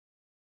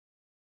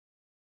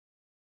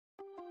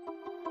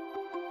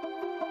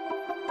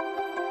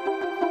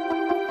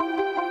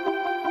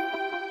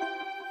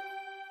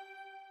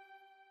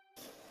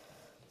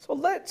Well,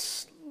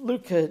 let's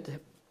look at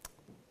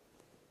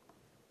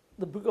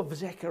the book of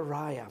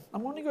Zechariah.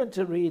 I'm only going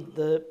to read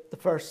the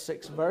first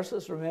 6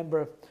 verses.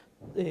 Remember,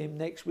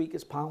 next week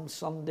is Palm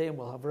Sunday and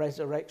we'll have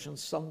Resurrection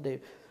Sunday.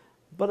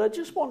 But I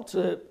just want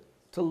to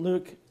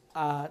look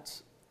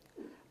at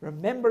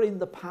remembering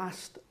the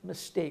past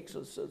mistakes.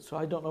 So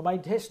I don't know,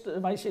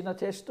 am I saying a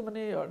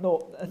testimony? Or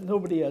no,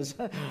 nobody is.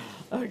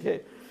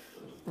 Okay.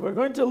 We're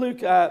going to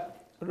look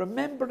at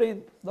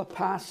remembering the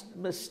past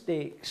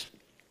mistakes.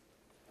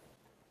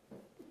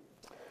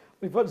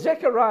 We've got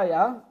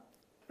Zechariah.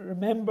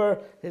 Remember,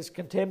 his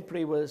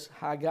contemporary was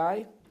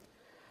Haggai.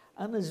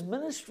 And his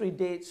ministry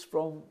dates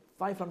from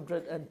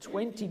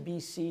 520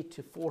 BC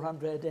to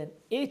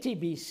 480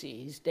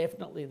 BC. He's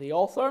definitely the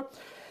author.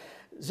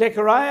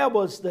 Zechariah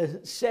was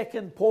the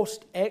second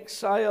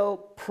post-exile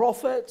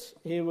prophet.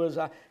 He was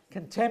a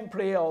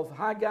contemporary of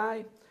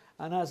Haggai.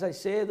 And as I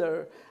say,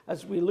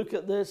 as we look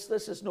at this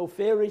is no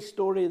fairy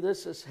story.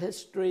 This is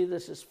history.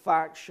 This is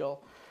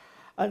factual.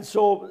 And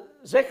so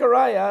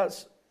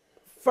Zechariah's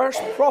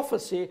first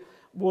prophecy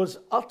was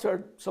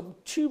uttered some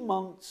 2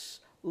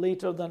 months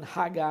later than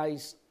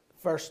Haggai's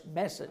first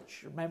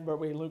message. Remember,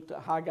 we looked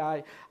at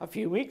Haggai a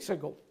few weeks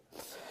ago.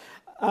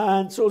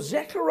 And so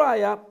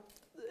Zechariah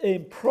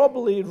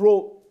probably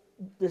wrote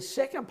the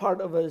second part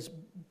of his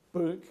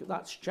book,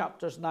 that's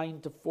chapters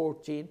 9 to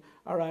 14,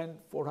 around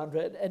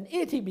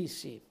 480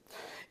 BC.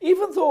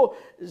 Even though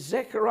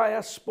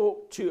Zechariah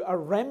spoke to a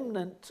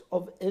remnant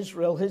of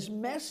Israel, his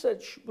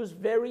message was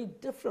very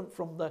different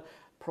from the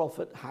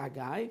prophet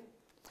Haggai.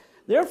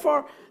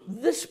 Therefore,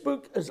 this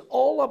book is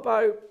all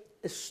about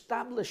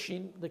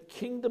establishing the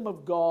kingdom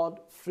of God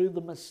through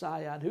the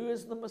Messiah. And who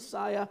is the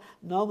Messiah?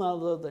 None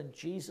other than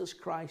Jesus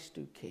Christ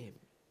who came.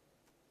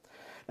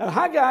 Now,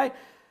 Haggai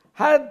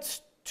had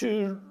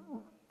to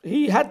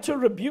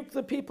rebuke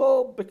the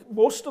people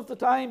most of the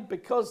time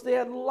because they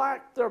had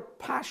lacked their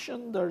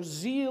passion, their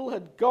zeal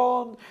had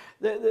gone.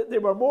 They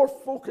were more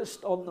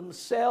focused on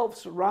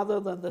themselves rather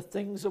than the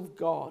things of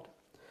God.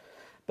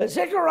 But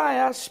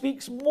Zechariah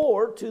speaks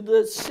more to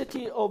the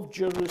city of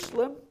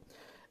Jerusalem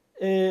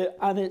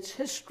and its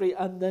history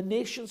and the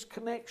nation's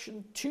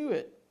connection to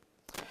it.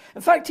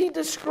 In fact, he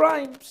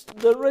describes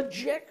the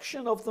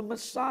rejection of the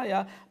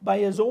Messiah by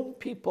his own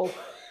people,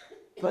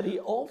 but he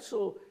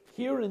also,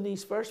 here in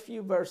these first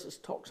few verses,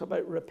 talks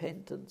about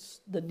repentance,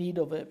 the need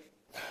of it.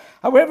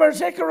 However,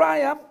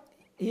 Zechariah,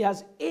 he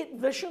has 8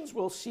 visions,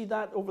 we'll see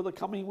that over the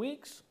coming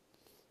weeks,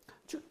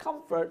 to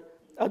comfort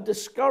a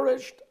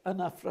discouraged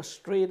and a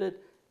frustrated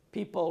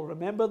people.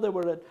 Remember, they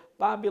were at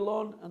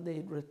Babylon and they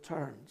had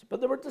returned,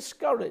 but they were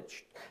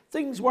discouraged.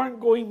 Things weren't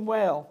going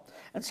well.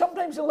 And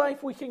sometimes in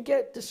life we can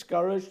get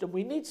discouraged and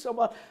we need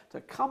someone to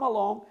come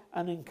along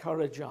and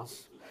encourage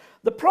us.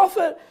 The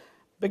prophet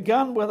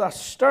began with a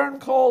stern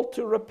call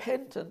to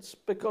repentance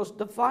because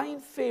divine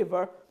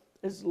favor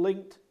is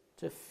linked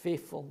to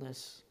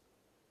faithfulness.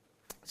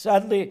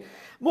 Sadly,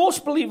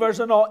 most believers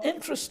are not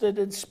interested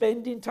in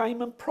spending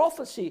time in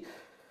prophecy.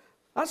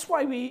 That's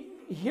why we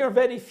hear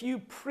very few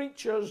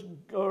preachers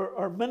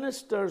or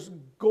ministers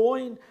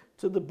going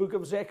to the book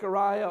of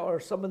Zechariah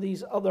or some of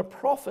these other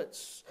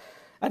prophets.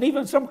 And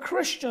even some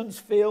Christians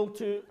fail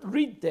to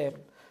read them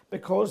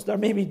because they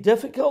may be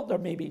difficult, there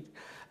may be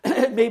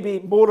it may be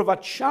more of a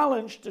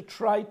challenge to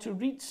try to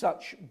read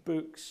such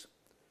books.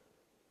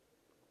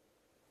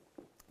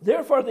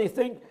 Therefore, they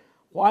think,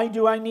 why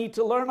do I need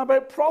to learn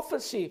about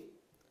prophecy?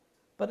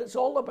 But it's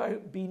all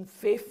about being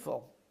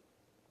faithful.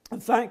 In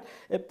fact,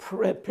 it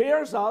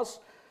prepares us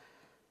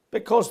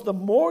because the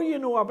more you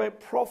know about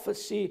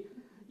prophecy,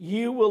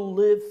 you will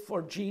live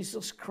for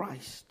Jesus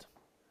Christ.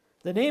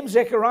 The name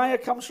Zechariah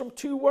comes from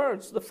 2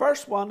 words. The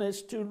first one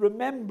is to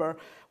remember.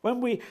 When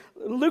we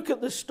look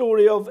at the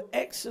story of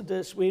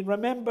Exodus, we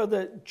remember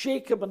that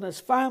Jacob and his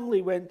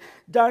family went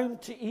down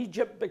to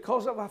Egypt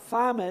because of a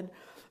famine,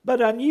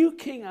 but a new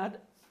king had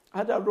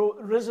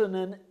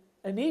arisen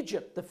in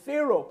Egypt, the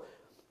Pharaoh,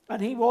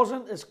 and he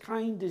wasn't as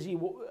kind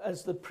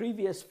as the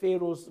previous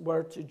pharaohs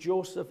were to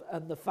Joseph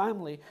and the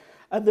family.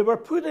 And they were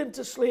put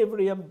into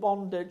slavery and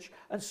bondage.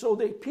 And so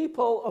the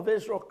people of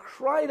Israel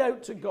cried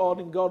out to God,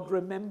 and God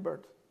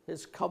remembered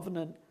his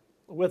covenant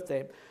with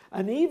them.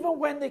 And even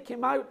when they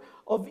came out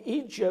of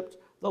Egypt,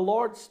 the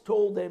Lord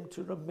told them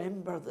to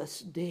remember this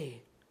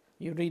day.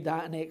 You read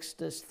that in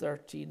Exodus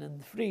 13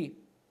 and 3.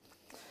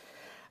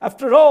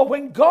 After all,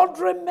 when God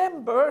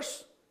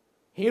remembers,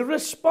 he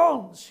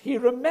responds. He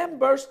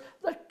remembers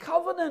the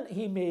covenant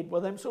he made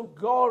with them. So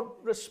God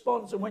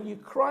responds. And when you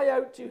cry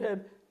out to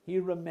him, he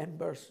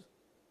remembers.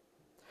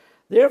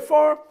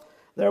 Therefore,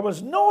 there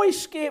was no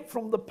escape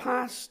from the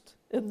past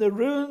in the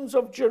ruins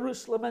of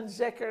Jerusalem in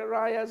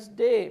Zechariah's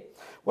day.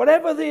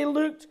 Wherever they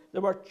looked,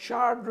 there were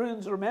charred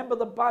ruins. Remember,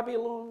 the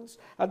Babylonians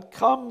had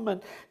come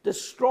and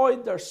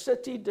destroyed their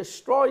city,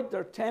 destroyed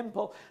their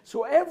temple.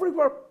 So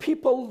everywhere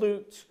people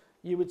looked,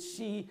 you would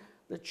see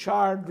the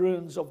charred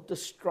ruins of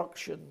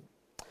destruction.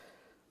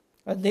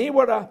 And they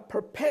were a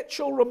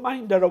perpetual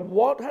reminder of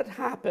what had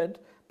happened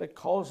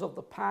because of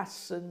the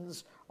past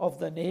sins of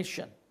the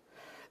nation.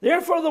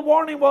 Therefore, the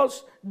warning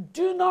was,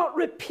 do not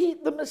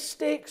repeat the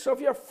mistakes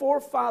of your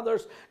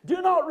forefathers.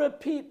 Do not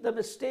repeat the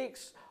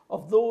mistakes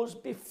of those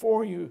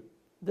before you.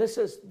 This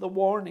is the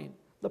warning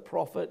the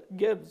prophet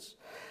gives.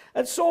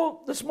 And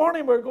so this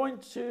morning we're going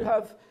to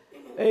have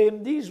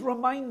these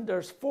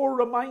reminders, 4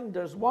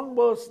 reminders. One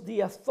was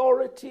the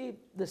authority.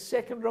 The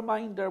second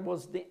reminder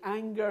was the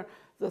anger.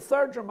 The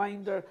third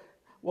reminder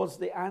was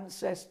the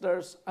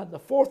ancestors. And the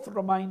fourth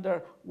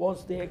reminder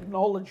was the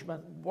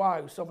acknowledgement.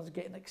 Wow, someone's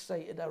getting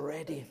excited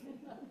already.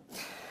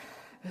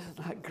 Isn't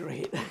that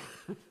great?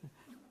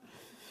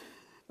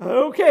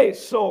 Okay,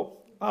 so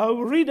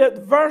I'll read it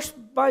verse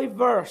by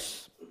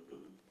verse.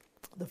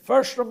 The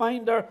first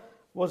reminder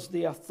was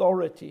the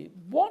authority.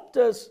 What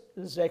does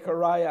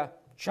Zechariah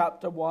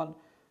chapter 1,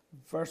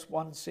 verse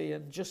 1 say?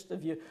 And just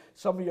if you,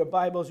 some of your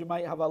Bibles, you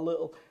might have a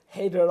little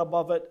header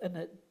above it, and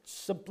it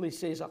simply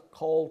says a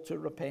call to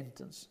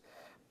repentance.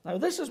 Now,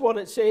 this is what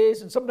it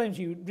says, and sometimes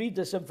you read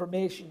this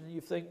information and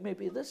you think,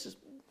 maybe this is,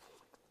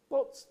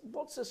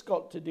 what's this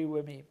got to do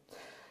with me?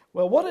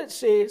 Well, what it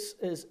says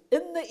is,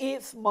 in the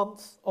 8th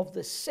month of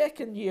the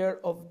 2nd year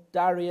of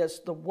Darius,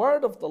 the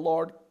word of the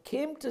Lord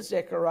came to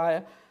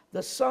Zechariah,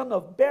 the son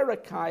of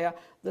Berechiah,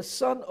 the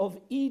son of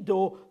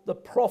Iddo, the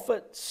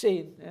prophet,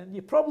 saying. And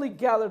you probably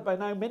gathered by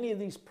now, many of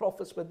these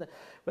prophets,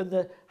 when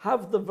they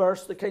have the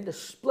verse, they kind of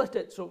split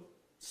it, so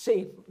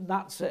saying, and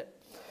that's it.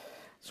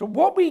 So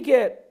what we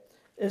get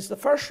is, the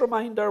first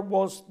reminder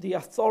was the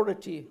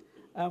authority,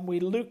 and we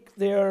look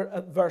there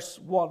at verse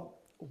 1.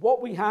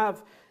 What we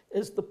have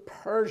is the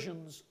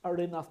Persians are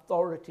in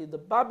authority. The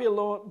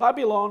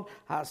Babylon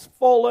has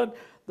fallen.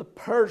 The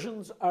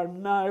Persians are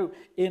now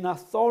in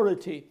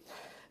authority.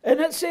 And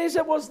it says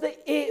it was the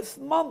 8th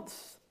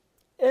month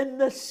in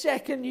the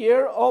 2nd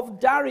year of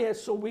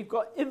Darius. So we've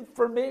got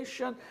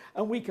information,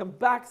 and we can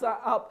back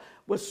that up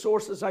with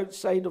sources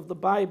outside of the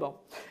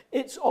Bible.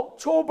 It's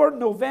October,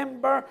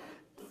 November,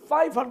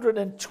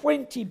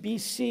 520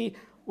 BC,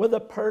 with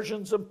the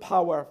Persians in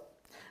power.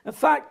 In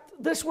fact,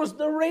 this was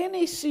the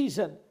rainy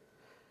season,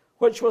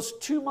 which was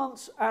 2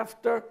 months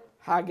after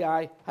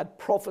Haggai had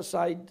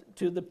prophesied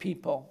to the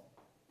people.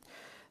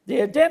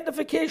 The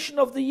identification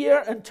of the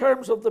year in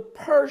terms of the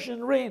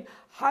Persian reign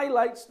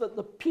highlights that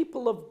the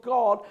people of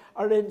God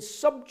are in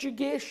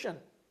subjugation.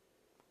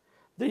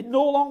 They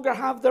no longer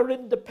have their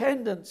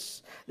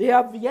independence. They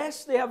have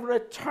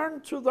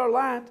returned to their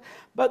land,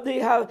 but they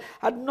had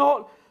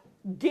not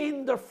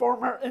gained their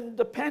former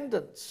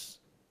independence.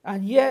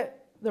 And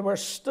yet they were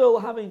still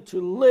having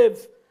to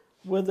live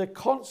with the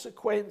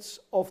consequence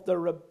of the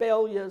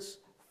rebellious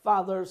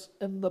fathers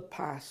in the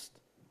past.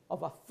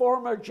 Of a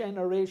former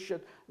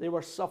generation, they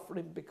were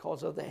suffering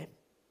because of them.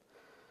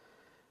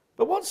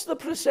 But what's the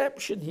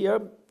perception here?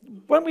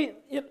 When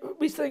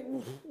we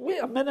think,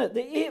 wait a minute,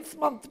 the 8th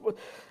month,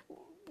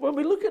 when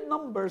we look at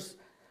numbers,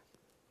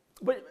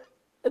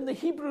 in the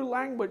Hebrew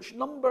language,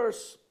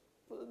 numbers,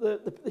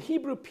 the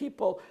Hebrew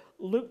people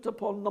looked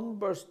upon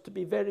numbers to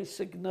be very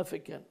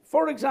significant.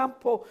 For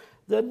example,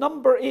 the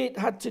number 8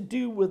 had to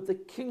do with the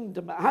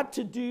kingdom. It had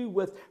to do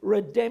with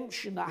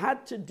redemption. It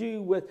had to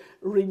do with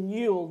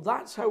renewal.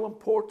 That's how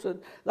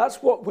important. That's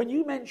what, when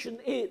you mention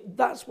 8,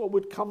 that's what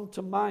would come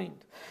to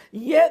mind.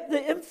 Yet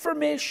the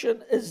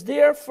information is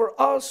there for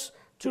us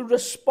to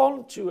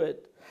respond to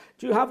it,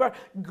 to have a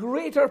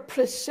greater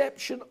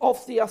perception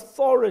of the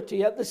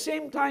authority. At the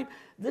same time,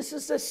 this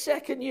is the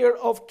 2nd year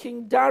of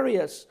King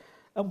Darius.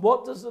 And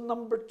what does the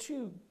number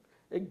 2?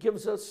 It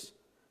gives us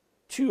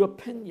 2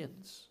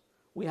 opinions.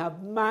 We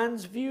have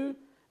man's view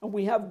and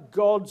we have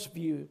God's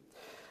view.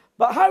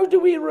 But how do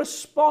we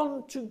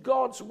respond to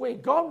God's way?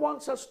 God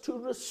wants us to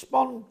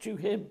respond to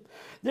Him.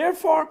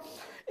 Therefore,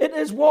 it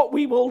is what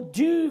we will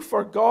do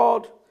for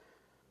God.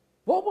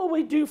 What will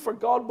we do for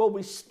God? Will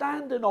we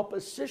stand in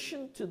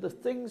opposition to the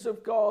things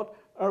of God,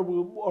 or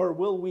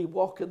will we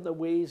walk in the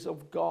ways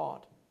of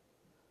God?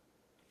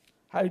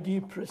 How do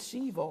you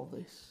perceive all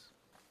this?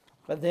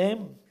 For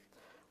them,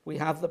 we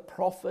have the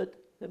prophet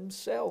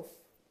himself.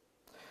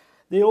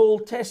 The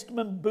Old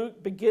Testament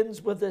book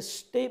begins with a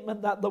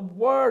statement that the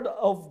word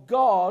of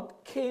God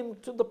came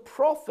to the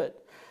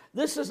prophet.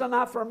 This is an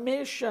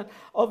affirmation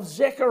of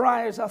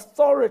Zechariah's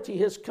authority,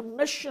 his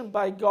commission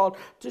by God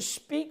to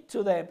speak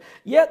to them.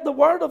 Yet the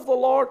word of the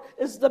Lord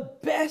is the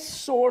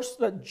best source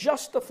that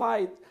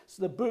justifies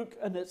the book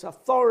and its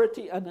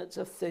authority and its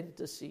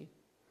authenticity.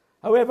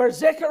 However,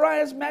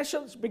 Zechariah's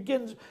message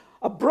begins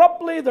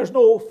abruptly. There's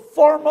no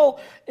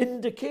formal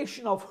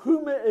indication of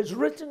whom it is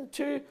written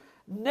to.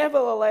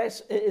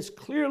 Nevertheless, it is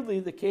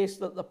clearly the case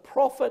that the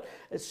prophet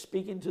is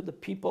speaking to the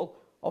people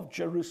of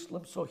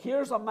Jerusalem. So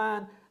here's a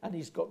man, and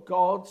he's got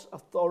God's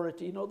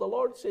authority. You know, the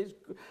Lord says,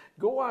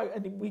 go out,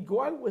 and we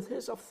go out with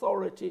His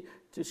authority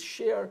to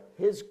share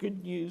His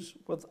good news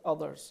with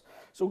others.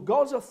 So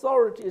God's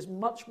authority is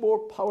much more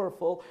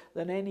powerful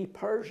than any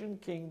Persian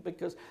king,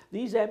 because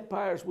these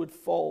empires would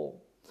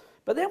fall.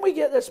 But then we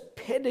get this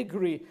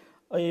pedigree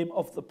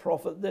of the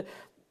prophet.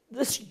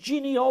 This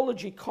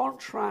genealogy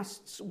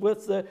contrasts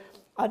with the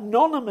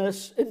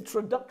anonymous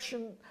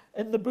introduction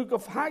in the book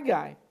of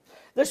Haggai.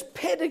 This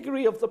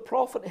pedigree of the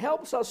prophet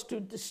helps us to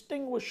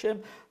distinguish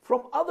him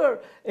from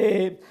other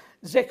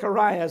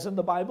Zechariahs in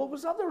the Bible,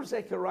 because other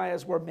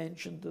Zechariahs were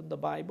mentioned in the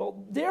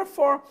Bible.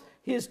 Therefore,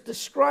 he is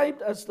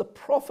described as the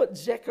prophet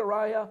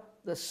Zechariah,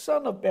 the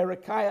son of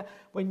Berechiah.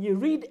 When you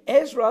read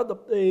Ezra,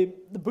 the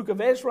book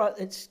of Ezra,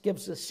 it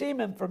gives the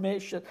same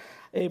information.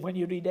 When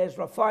you read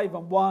Ezra 5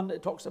 and 1,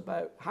 it talks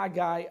about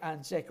Haggai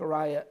and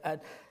Zechariah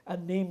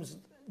and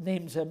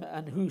names him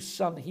and whose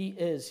son he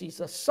is. He's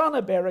the son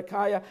of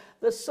Berechiah,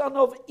 the son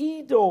of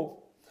Iddo.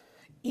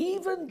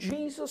 Even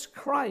Jesus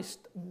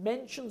Christ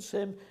mentions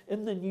him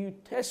in the New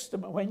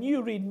Testament. When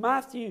you read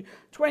Matthew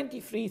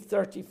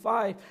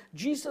 23:35,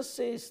 Jesus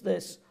says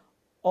this,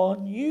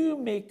 "On you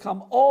may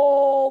come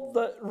all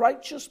the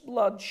righteous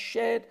blood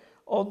shed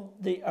on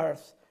the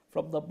earth,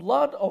 from the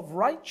blood of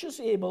righteous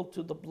Abel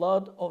to the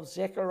blood of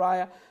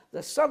Zechariah,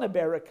 the son of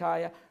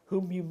Berechiah,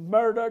 whom you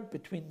murdered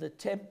between the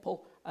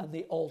temple and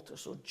the altar."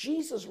 So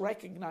Jesus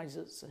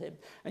recognizes him.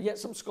 And yet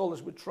some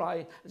scholars would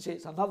try and say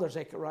it's another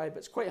Zechariah, but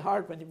it's quite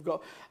hard when you've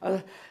got,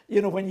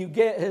 when you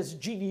get his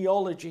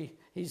genealogy,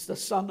 he's the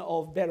son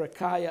of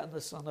Berechiah and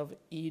the son of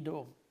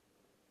Iddo.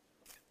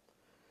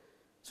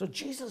 So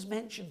Jesus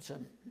mentions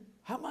him.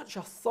 How much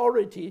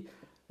authority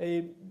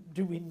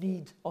do we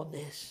need on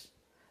this?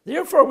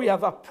 Therefore, we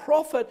have a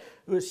prophet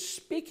who is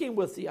speaking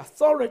with the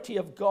authority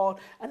of God,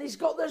 and he's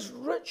got this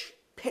rich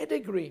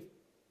pedigree.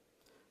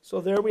 So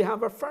there we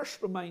have our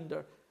first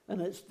reminder,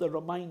 and it's the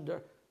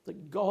reminder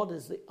that God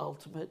is the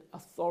ultimate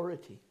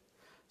authority.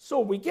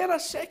 So we get a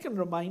second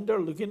reminder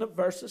looking at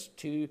verses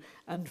 2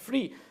 and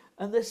 3.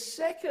 And the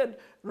second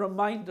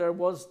reminder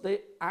was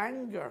the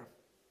anger.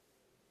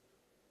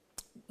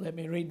 Let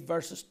me read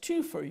verses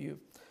 2 for you.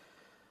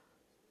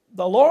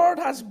 "The Lord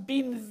has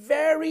been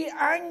very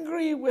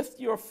angry with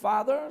your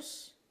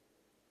fathers."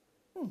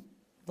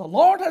 The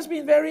Lord has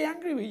been very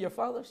angry with your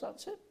fathers.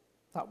 That's it.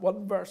 That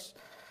one verse.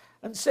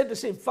 Instead of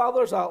saying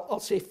fathers,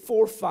 I'll say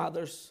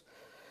forefathers.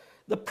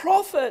 The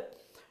prophet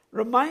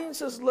reminds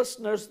his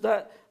listeners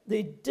that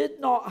they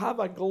did not have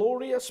a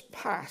glorious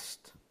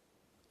past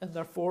in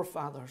their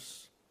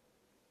forefathers.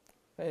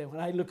 When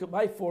I look at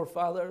my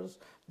forefathers,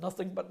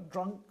 nothing but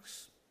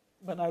drunks.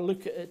 When I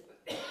look at it,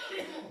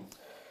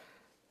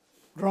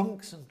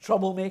 drunks and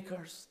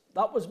troublemakers.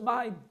 That was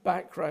my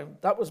background.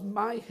 That was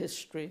my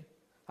history.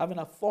 Having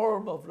a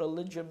form of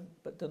religion,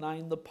 but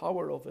denying the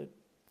power of it.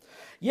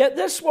 Yet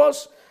this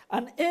was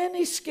an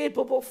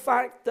inescapable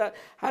fact that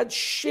had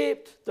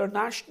shaped their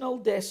national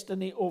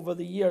destiny over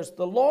the years.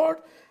 The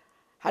Lord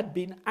had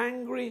been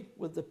angry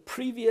with the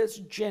previous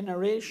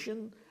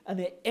generation, and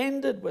it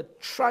ended with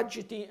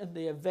tragedy in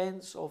the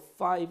events of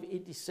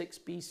 586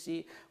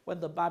 BC when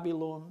the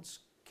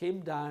Babylonians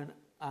came down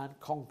and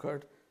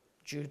conquered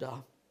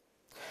Judah.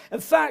 In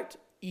fact,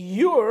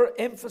 Ur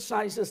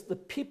emphasizes the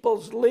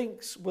people's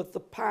links with the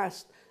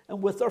past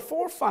and with their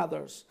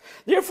forefathers.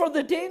 Therefore,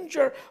 the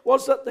danger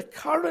was that the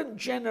current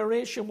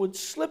generation would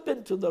slip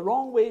into the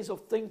wrong ways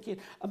of thinking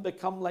and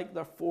become like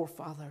their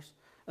forefathers.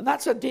 And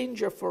that's a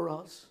danger for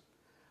us.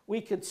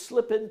 We could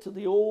slip into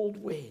the old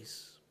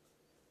ways.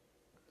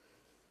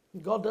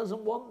 God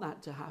doesn't want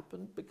that to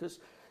happen because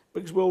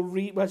we'll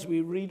read, as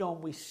we read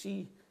on, we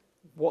see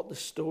what the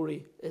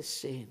story is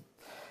saying.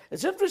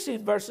 It's interesting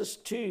in verses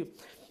 2,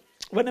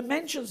 when it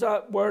mentions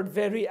that word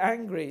very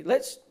angry,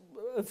 let's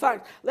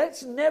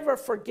never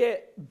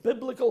forget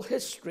biblical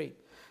history,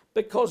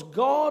 because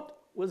God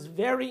was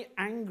very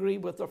angry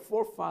with their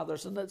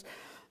forefathers. And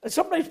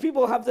sometimes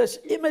people have this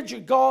image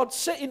of God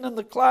sitting in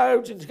the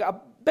clouds, and he's got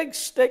a big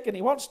stick and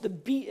he wants to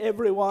beat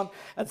everyone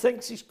and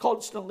thinks he's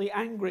constantly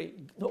angry.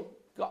 No,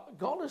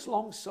 God is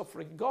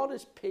long-suffering. God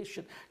is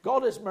patient.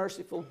 God is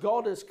merciful.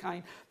 God is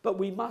kind. But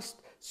we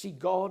must see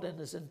God in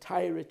his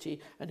entirety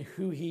and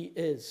who he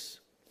is.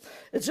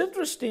 It's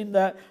interesting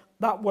that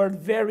word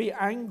very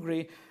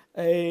angry,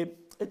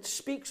 it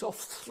speaks of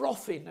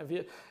frothing. Have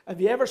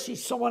you ever seen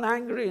someone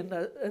angry and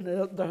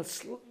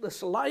the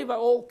saliva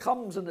all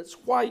comes and it's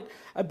white?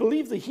 I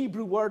believe the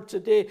Hebrew word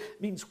today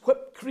means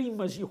whipped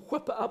cream. As you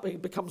whip it up,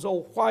 it becomes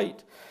all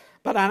white.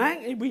 But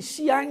we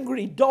see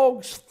angry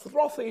dogs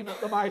frothing at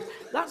the mouth.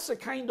 That's the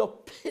kind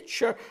of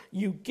picture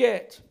you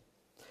get.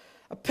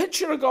 A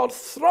picture of God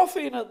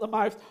frothing at the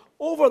mouth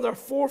over their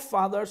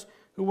forefathers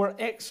who were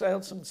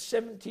exiled some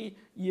 70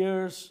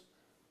 years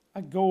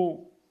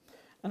ago.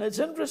 And it's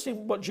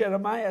interesting what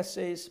Jeremiah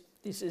says.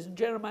 He says in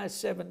Jeremiah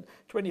 7,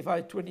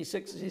 25,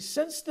 26, he says,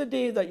 "Since the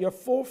day that your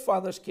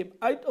forefathers came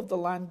out of the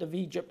land of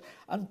Egypt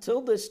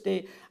until this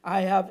day,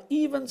 I have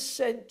even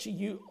sent to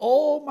you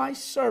all my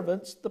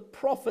servants, the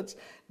prophets,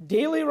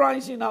 daily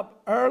rising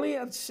up early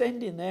and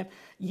sending them.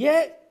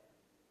 Yet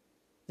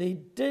they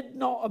did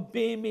not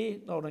obey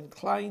me, nor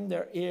incline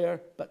their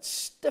ear, but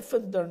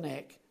stiffened their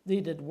neck.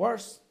 They did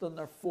worse than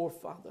their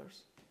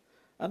forefathers."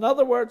 In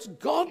other words,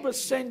 God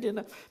was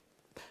sending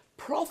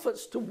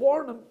prophets to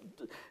warn them,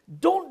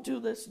 don't do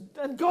this.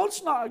 And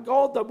God's not a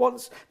God that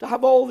wants to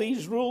have all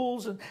these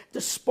rules and to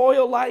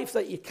spoil life,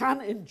 that you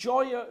can't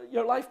enjoy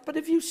your life. But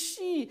if you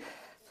see,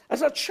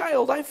 As a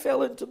child, I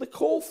fell into the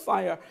coal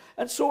fire.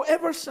 And so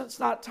ever since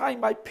that time,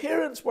 my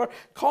parents were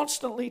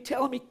constantly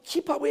telling me,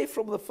 keep away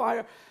from the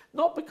fire.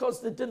 Not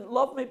because they didn't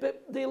love me,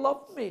 but they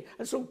loved me.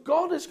 And so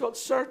God has got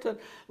certain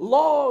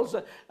laws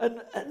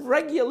and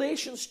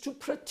regulations to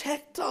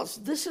protect us.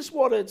 This is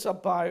what it's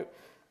about.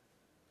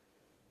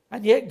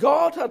 And yet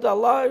God had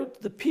allowed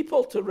the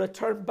people to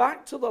return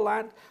back to the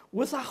land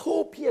with a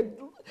hope.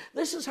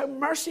 This is how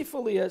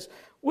merciful He is,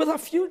 with a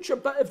future.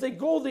 But if they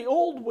go the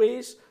old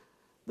ways,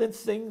 then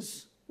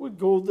things would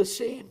go the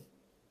same.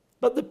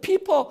 But the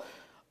people,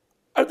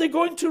 are they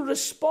going to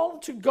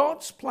respond to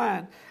God's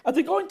plan? Are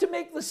they going to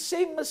make the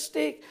same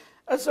mistake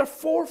as their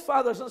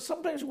forefathers? And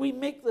sometimes we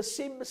make the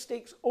same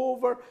mistakes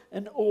over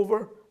and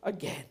over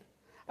again.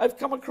 I've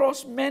come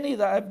across many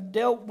that have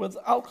dealt with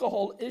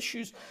alcohol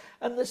issues,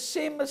 and the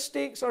same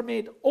mistakes are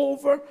made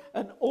over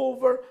and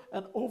over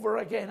and over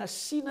again. I've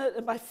seen it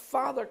in my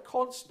father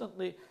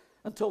constantly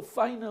until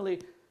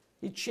finally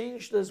he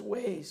changed his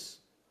ways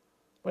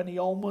when he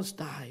almost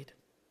died.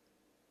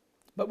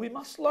 But we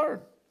must learn.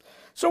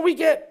 So we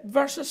get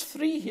verses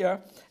 3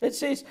 here. It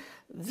says,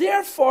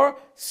 therefore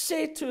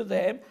say to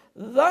them,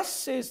 thus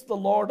says the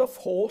Lord of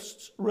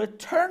hosts,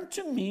 return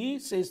to me,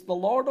 says the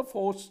Lord of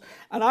hosts,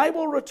 and I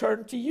will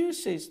return to you,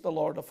 says the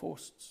Lord of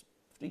hosts.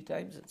 3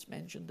 times it's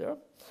mentioned there.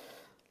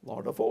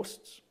 Lord of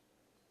hosts.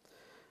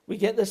 We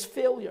get this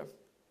failure.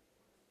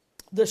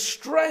 The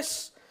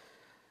stress,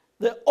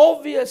 the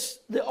obvious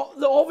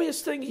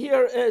thing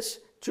here is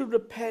to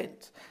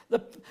repent.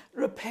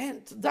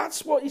 Repent.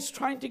 That's what he's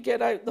trying to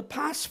get out. The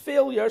past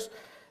failures,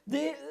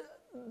 they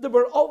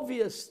were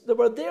obvious. They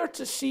were there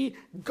to see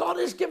God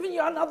is giving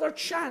you another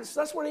chance.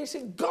 That's what he's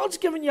saying. God's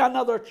giving you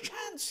another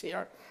chance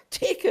here.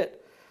 Take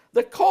it.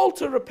 The call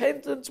to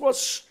repentance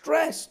was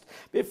stressed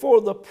before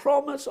the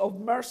promise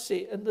of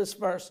mercy in this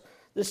verse.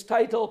 This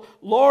title,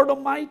 Lord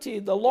Almighty,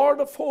 the Lord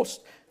of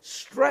hosts,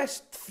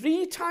 stressed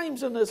 3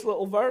 times in this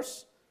little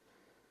verse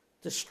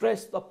to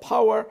stress the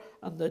power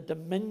and the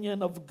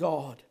dominion of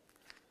God.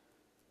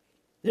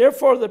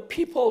 Therefore, the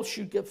people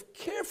should give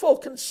careful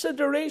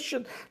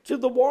consideration to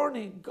the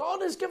warning.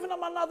 God has given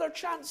them another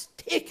chance.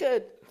 Take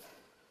it.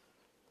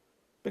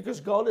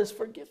 Because God is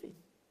forgiving.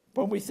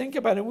 When we think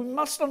about it, we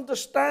must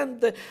understand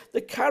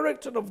the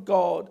character of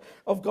God,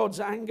 of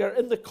God's anger,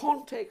 in the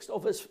context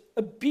of His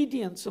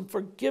obedience and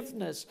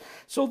forgiveness.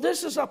 So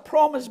this is a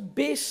promise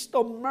based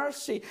on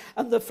mercy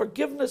and the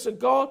forgiveness of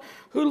God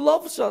who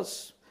loves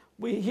us.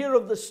 We hear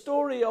of the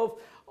story of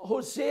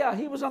Hosea.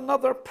 He was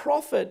another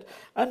prophet,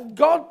 and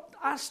God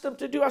asked him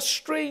to do a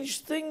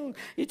strange thing.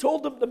 He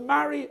told him to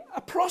marry a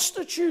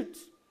prostitute.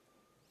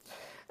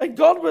 And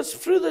God was,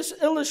 through this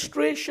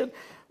illustration,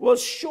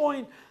 was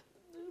showing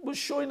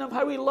him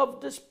how He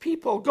loved His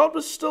people. God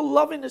was still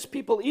loving His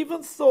people,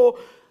 even though,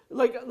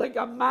 like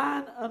a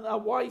man and a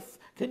wife.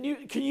 Can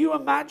you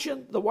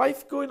imagine the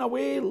wife going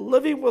away,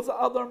 living with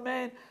other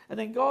men, and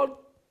then God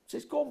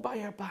says, go and buy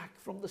her back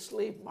from the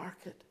slave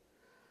market.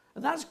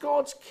 And that's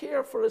God's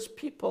care for His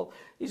people.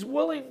 He's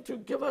willing to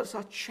give us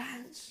a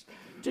chance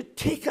to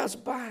take us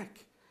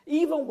back,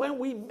 even when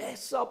we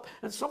mess up,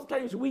 and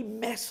sometimes we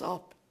mess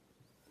up.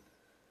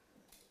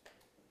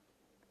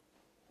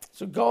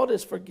 So God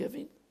is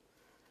forgiving.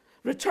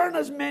 Return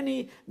has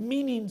many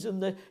meanings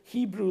in the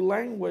Hebrew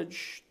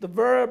language. The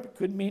verb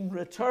could mean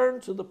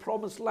return to the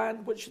promised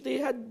land, which they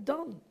had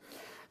done.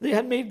 They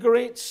had made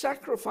great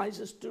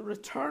sacrifices to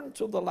return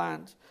to the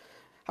land.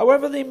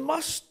 However, they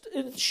must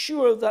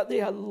ensure that they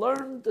had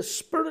learned the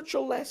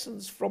spiritual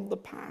lessons from the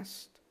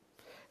past.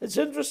 It's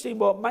interesting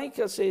what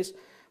Micah says,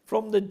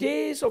 from the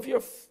days of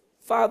your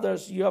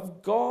fathers you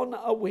have gone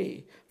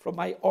away from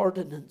my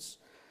ordinance.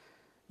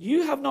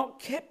 You have not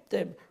kept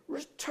them.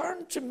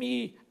 Return to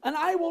me, and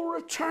I will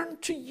return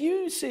to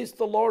you, says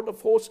the Lord of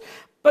hosts.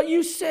 But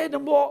you said,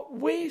 in what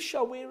way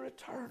shall we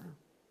return?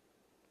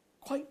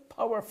 Quite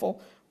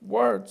powerful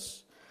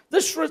words.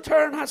 This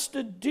return has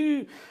to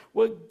do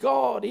with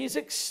God. He's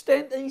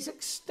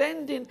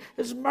extending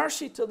His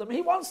mercy to them.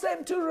 He wants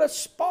them to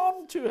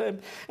respond to Him.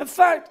 In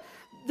fact,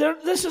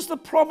 this is the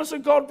promise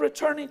of God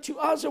returning to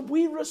us, if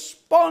we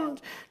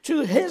respond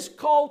to His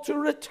call to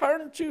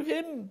return to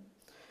Him.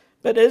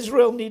 But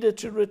Israel needed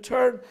to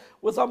return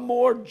with a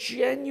more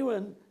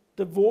genuine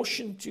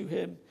devotion to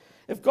Him.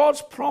 If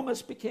God's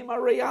promise became a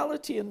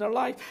reality in their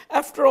life,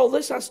 after all,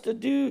 this has to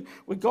do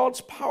with God's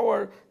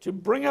power to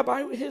bring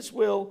about His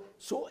will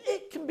so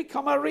it can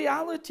become a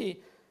reality.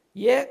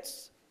 Yet,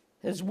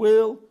 His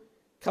will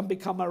can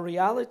become a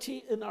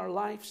reality in our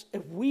lives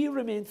if we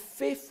remain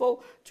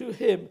faithful to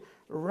Him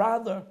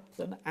rather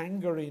than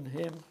angering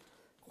Him.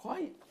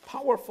 Quite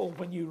powerful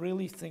when you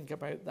really think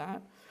about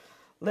that.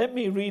 Let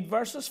me read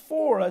verses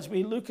 4 as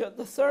we look at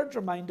the third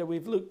reminder.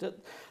 We've looked at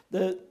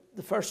the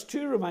first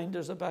 2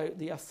 reminders about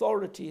the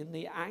authority and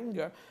the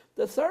anger.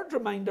 The third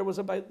reminder was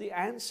about the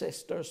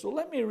ancestors. So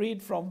let me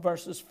read from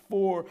verses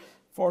 4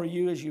 for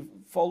you as you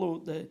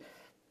follow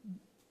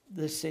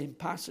the same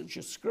passage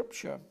of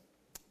Scripture.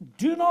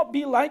 Do not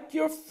be like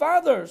your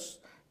fathers,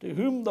 to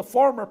whom the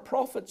former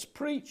prophets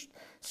preached,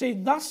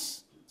 saying,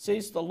 thus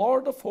says the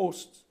Lord of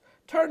hosts,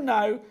 Turn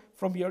now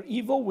from your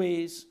evil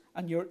ways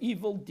and your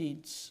evil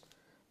deeds.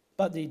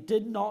 But they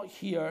did not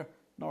hear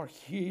nor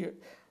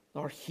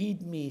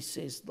heed me,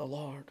 says the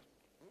Lord.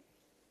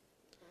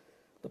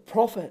 The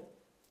prophet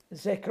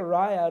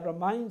Zechariah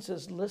reminds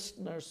his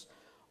listeners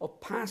of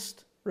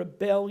past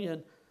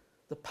rebellion,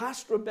 the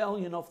past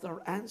rebellion of their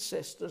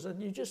ancestors.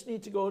 And you just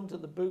need to go into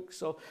the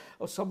books of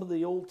some of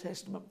the Old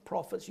Testament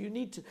prophets. You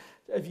need to,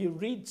 if you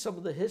read some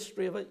of the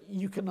history of it,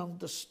 you can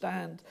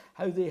understand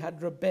how they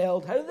had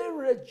rebelled, how they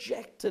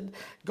rejected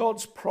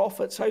God's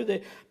prophets, how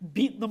they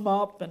beat them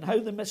up and how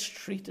they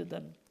mistreated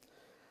them.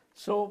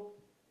 So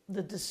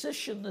the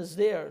decision is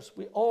theirs.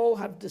 We all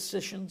have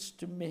decisions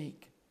to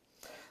make.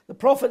 The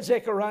prophet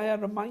Zechariah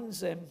reminds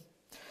them,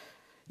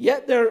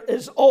 yet there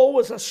is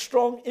always a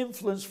strong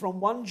influence from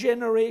one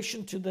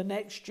generation to the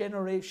next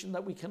generation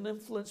that we can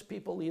influence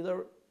people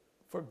either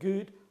for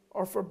good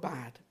or for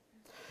bad.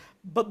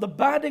 But the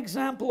bad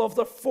example of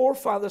their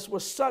forefathers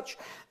was such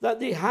that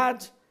they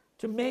had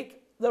to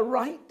make the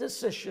right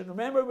decision.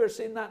 Remember, we were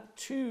saying that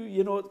too,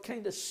 it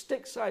kind of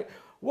sticks out.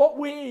 What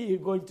way are you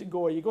going to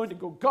go? Are you going to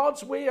go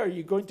God's way or are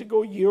you going to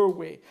go your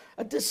way?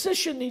 A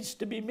decision needs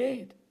to be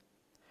made.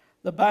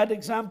 The bad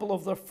example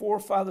of their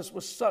forefathers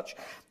was such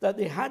that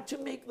they had to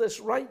make this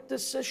right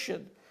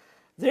decision.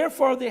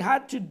 Therefore, they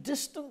had to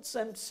distance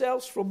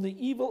themselves from the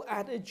evil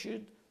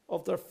attitude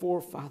of their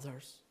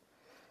forefathers.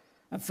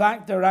 In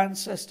fact, their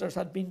ancestors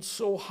had been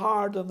so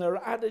hard on their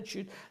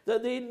attitude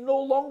that they no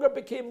longer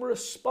became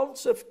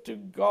responsive to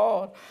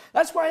God.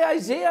 That's why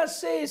Isaiah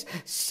says,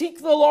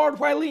 seek the Lord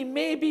while he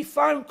may be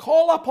found,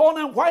 call upon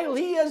him while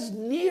he is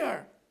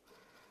near.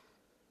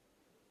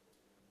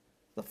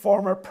 The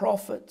former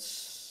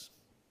prophets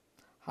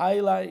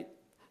highlight,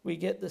 we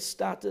get the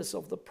status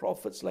of the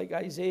prophets like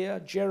Isaiah,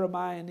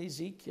 Jeremiah, and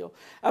Ezekiel.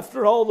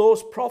 After all,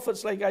 those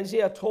prophets like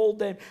Isaiah told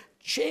them,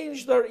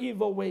 change their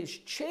evil ways,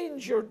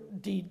 change your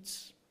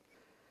deeds.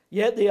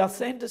 Yet the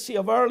authenticity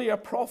of earlier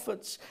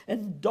prophets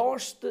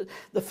endorsed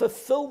the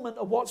fulfillment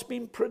of what's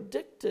been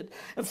predicted.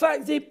 In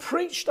fact, they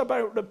preached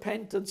about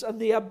repentance and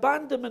the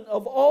abandonment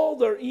of all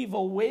their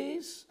evil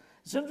ways.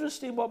 It's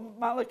interesting what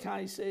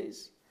Malachi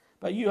says.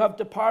 But you have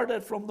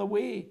departed from the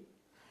way.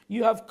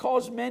 You have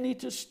caused many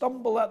to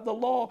stumble at the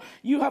law.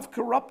 You have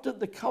corrupted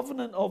the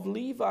covenant of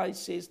Levi,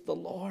 says the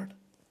Lord.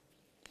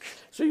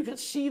 So you can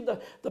see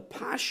the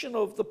passion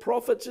of the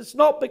prophets. It's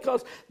not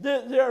because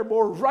they're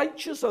more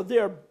righteous or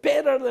they're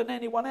better than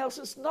anyone else.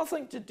 It's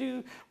nothing to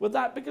do with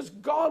that, because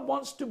God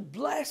wants to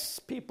bless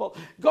people.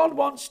 God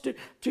wants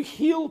to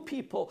heal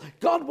people.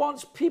 God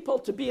wants people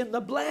to be in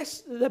the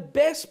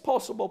best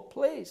possible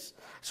place.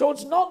 So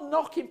it's not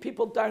knocking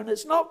people down.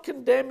 It's not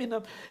condemning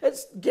them.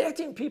 It's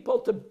getting people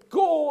to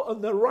go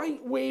on the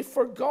right way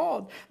for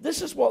God.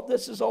 This is what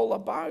this is all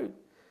about.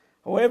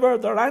 However,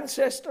 their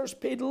ancestors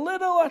paid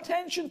little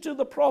attention to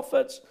the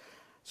prophets,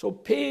 so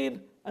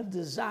pain and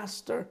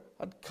disaster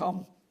had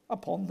come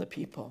upon the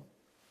people.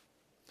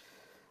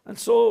 And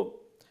so,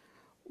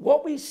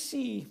 what we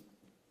see,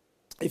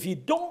 if you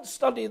don't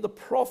study the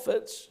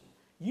prophets,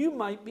 you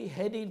might be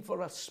heading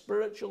for a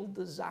spiritual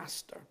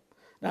disaster.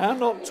 Now, I'm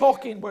not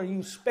talking where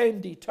you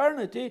spend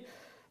eternity,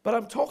 but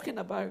I'm talking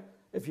about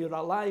if you're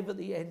alive at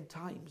the end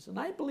times. And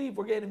I believe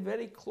we're getting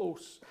very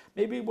close.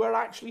 Maybe we're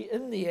actually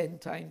in the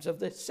end times. If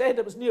they said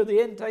it was near the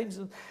end times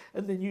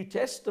in the New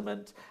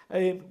Testament,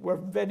 we're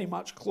very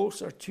much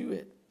closer to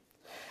it.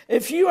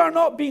 If you are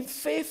not being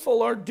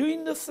faithful or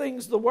doing the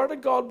things the Word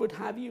of God would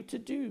have you to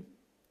do.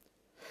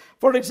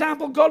 For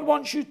example, God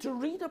wants you to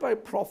read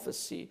about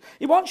prophecy.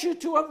 He wants you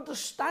to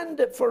understand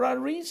it for a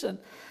reason.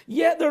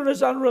 Yet there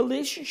is a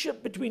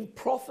relationship between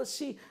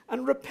prophecy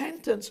and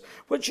repentance,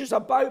 which is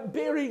about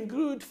bearing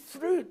good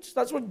fruit.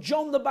 That's what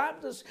John the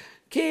Baptist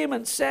came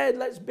and said,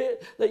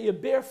 that you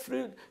bear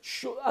fruit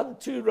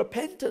unto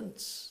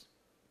repentance.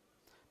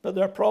 But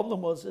their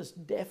problem was this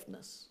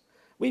deafness.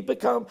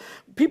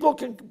 People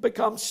can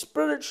become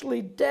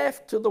spiritually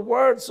deaf to the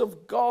words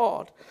of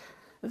God.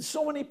 And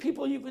so many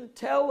people, you can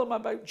tell them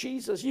about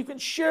Jesus. You can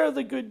share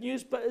the good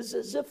news, but it's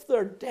as if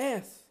they're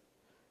deaf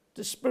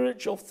to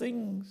spiritual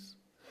things.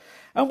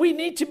 And we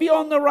need to be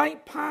on the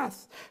right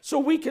path so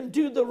we can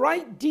do the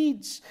right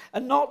deeds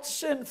and not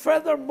sin.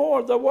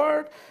 Furthermore, the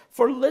word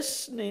for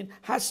listening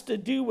has to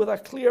do with a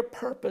clear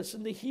purpose.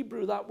 In the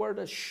Hebrew, that word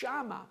is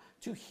shama,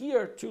 to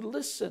hear, to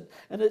listen.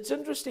 And it's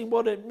interesting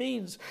what it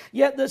means.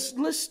 Yet this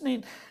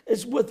listening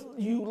is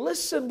you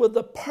listen with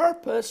the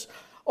purpose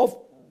of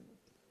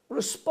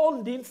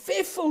responding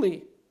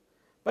faithfully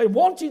by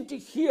wanting to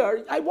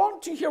hear. I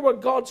want to hear what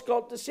God's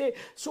got to say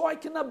so I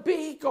can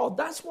obey God.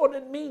 That's what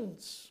it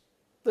means,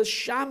 the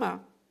Shama.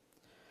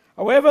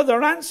 However,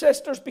 their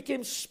ancestors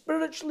became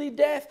spiritually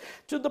deaf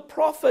to the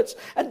prophets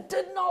and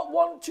did not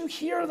want to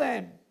hear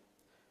them.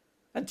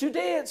 And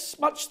today it's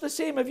much the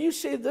same. If you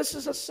say this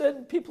is a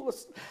sin, people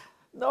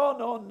are,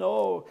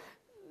 no.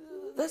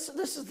 This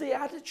is the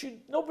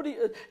attitude. Nobody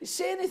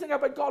say anything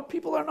about God,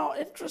 people are not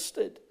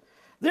interested.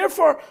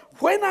 Therefore,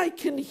 when I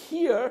can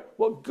hear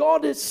what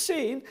God is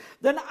saying,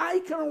 then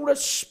I can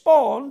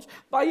respond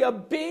by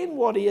obeying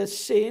what he is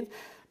saying,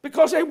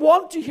 because I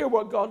want to hear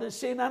what God is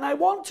saying, and I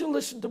want to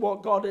listen to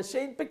what God is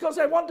saying, because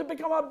I want to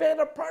become a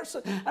better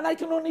person. And I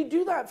can only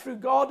do that through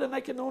God, and I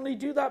can only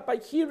do that by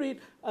hearing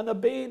and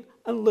obeying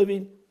and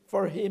living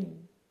for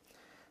Him.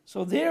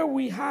 So there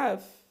we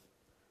have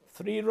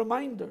 3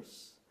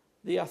 reminders: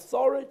 the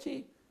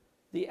authority,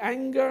 the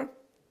anger,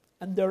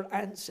 and their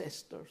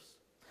ancestors.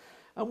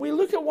 And we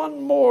look at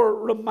one more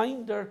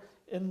reminder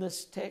in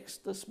this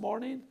text this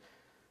morning.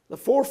 The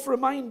 4th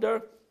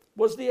reminder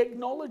was the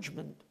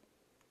acknowledgement.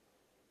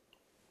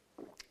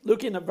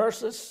 Looking at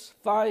verses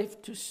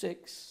 5 to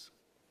 6.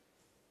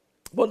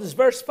 What does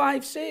verse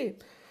 5 say?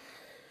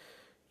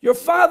 Your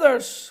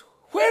fathers,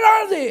 where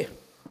are they?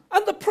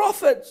 And the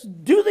prophets,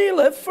 do they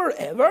live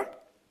forever?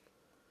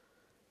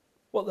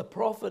 What the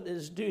prophet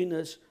is doing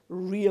is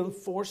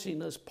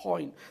reinforcing his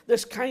point.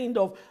 This kind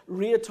of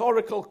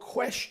rhetorical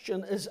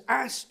question is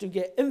asked to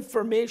get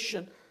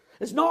information.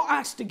 It's not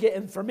asked to get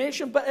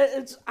information, but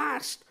it's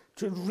asked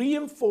to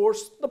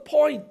reinforce the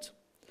point.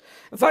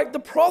 In fact, the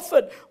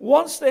prophet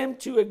wants them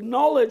to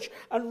acknowledge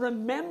and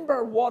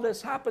remember what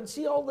has happened.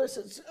 See all this?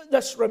 It's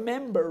this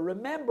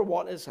remember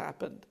what has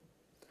happened.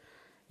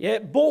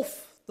 Yet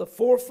both the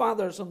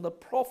forefathers and the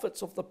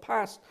prophets of the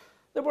past,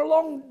 they were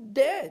long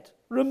dead,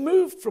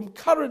 removed from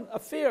current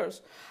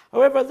affairs.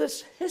 However,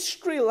 this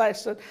history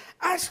lesson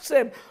asks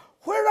them,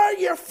 where are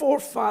your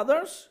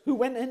forefathers who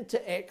went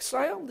into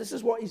exile? This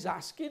is what he's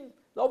asking.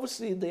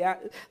 Obviously,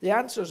 the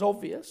answer is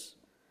obvious.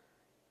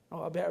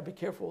 Oh, I better be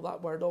careful with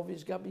that word,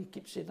 obvious. Gabby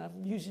keeps saying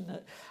I'm using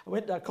it. I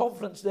went to a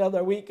conference the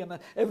other week and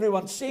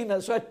everyone's saying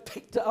it, so I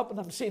picked it up and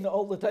I'm saying it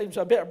all the time, so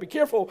I better be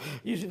careful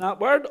using that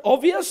word,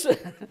 obvious.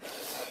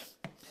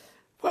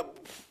 Well,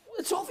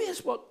 it's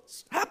obvious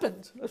what's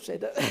happened. I've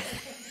said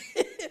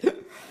it.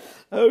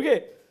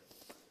 Okay.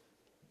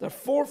 Their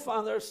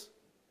forefathers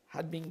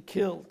had been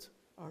killed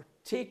or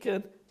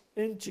taken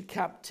into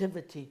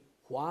captivity.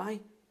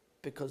 Why?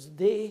 Because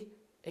they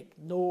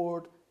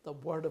ignored the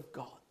word of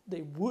God.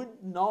 They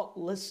would not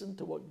listen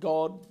to what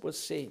God was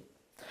saying.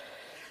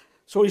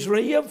 So he's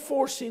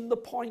reinforcing the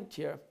point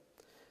here.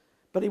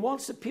 But he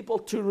wants the people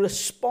to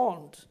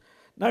respond.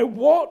 Now,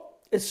 what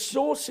is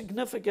so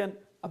significant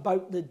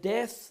about the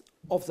death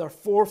of their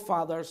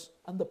forefathers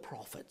and the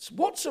prophets?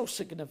 What's so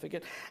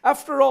significant?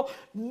 After all,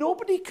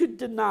 nobody could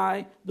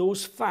deny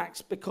those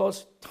facts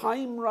because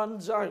time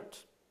runs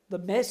out. The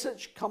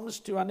message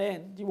comes to an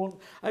end.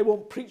 I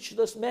won't preach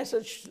this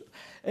message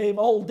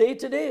all day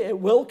today. It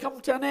will come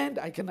to an end,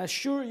 I can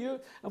assure you.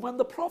 And when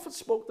the prophet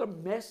spoke, the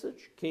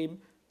message came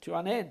to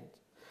an end.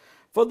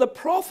 For the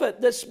prophet,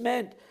 this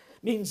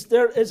means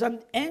there is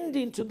an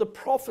ending to the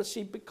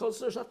prophecy because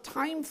there's a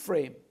time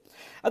frame.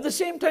 At the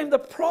same time, the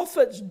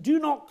prophets do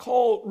not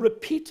call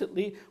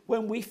repeatedly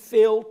when we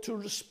fail to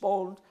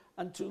respond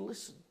and to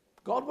listen.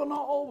 God will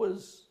not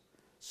always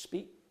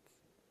speak.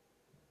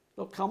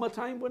 There'll come a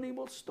time when he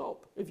will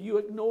stop. If you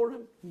ignore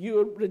him,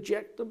 you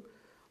reject him,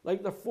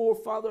 like their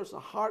forefathers, their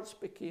hearts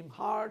became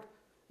hard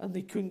and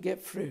they couldn't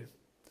get through.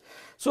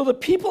 So the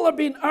people are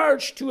being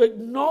urged to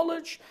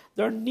acknowledge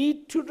their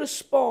need to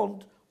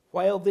respond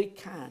while they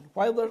can,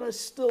 while there is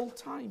still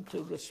time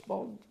to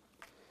respond.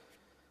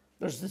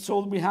 So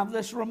we have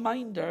this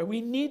reminder.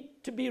 We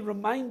need to be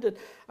reminded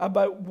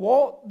about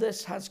what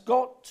this has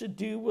got to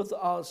do with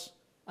us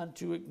and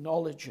to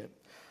acknowledge it.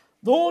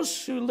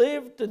 Those who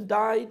lived and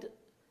died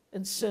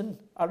in sin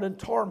are in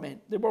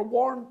torment. They were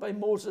warned by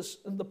Moses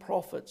and the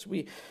prophets.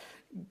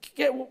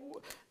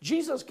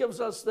 Jesus gives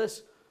us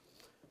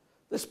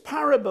this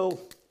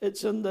parable.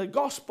 It's in the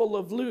Gospel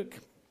of Luke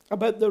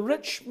about the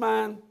rich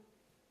man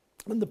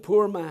and the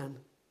poor man.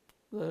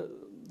 The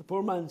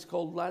poor man's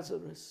called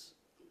Lazarus.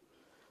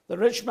 The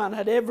rich man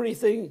had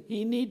everything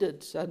he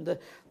needed, and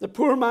the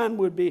poor man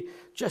would be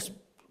just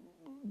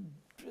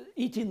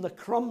eating the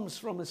crumbs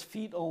from his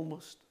feet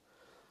almost.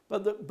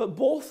 But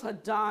both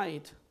had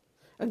died.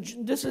 And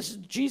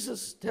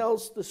Jesus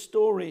tells the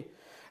story.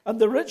 And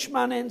the rich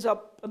man ends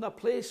up in a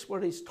place where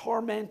he's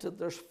tormented.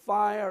 There's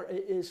fire.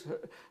 It is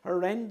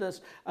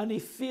horrendous. And he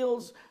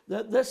feels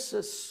that this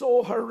is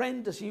so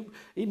horrendous.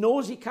 He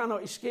knows he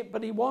cannot escape,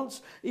 but he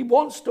wants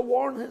to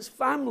warn his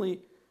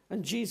family.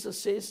 And Jesus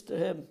says to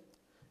him,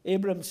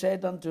 Abram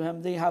said unto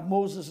him, they have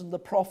Moses and the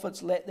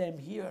prophets, let them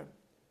hear.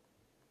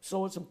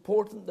 So it's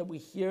important that we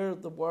hear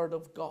the word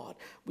of God.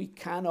 We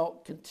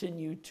cannot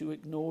continue to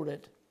ignore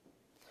it.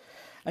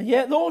 And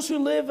yet those who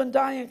live and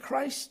die in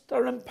Christ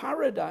are in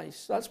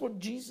paradise. That's what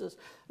Jesus...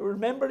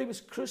 Remember, he was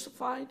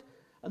crucified,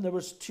 and there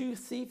was 2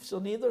 thieves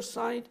on either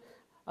side,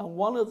 and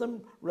one of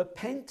them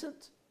repented.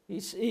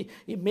 He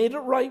made it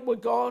right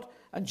with God,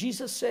 and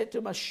Jesus said to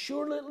him,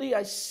 assuredly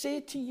I say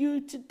to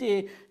you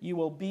today, you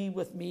will be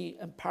with me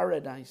in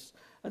paradise.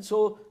 And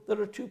so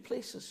there are 2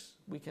 places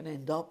we can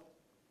end up.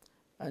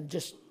 And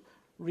just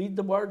read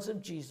the words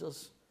of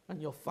Jesus, and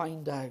you'll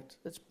find out.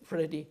 It's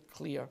pretty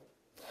clear.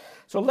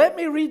 So let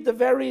me read the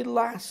very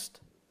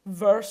last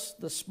verse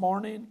this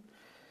morning,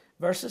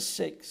 verses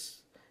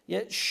 6.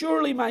 Yet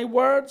surely my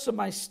words and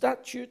my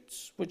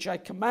statutes, which I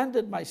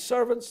commanded my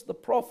servants, the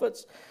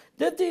prophets,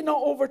 did they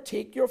not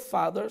overtake your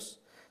fathers?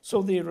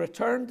 So they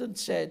returned and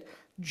said,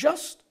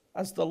 just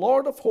as the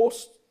Lord of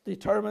hosts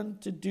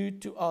determined to do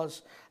to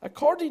us,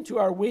 according to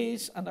our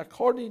ways and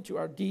according to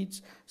our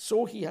deeds,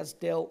 so he has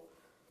dealt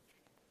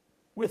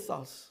with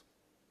us.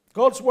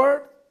 God's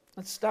word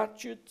and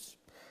statutes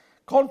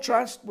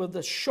contrast with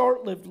the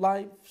short-lived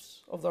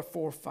lives of their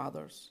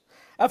forefathers.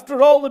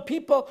 After all, the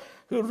people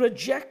who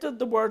rejected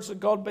the words of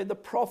God by the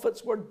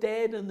prophets were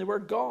dead and they were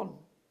gone.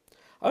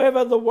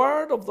 However, the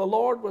word of the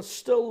Lord was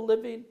still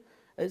living.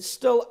 It's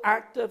still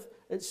active.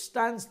 It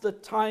stands the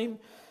time.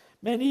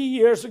 Many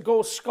years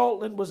ago,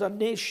 Scotland was a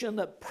nation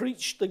that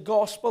preached the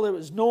gospel. It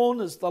was known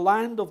as the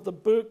land of the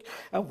book.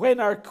 And when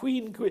our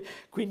Queen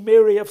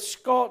Mary of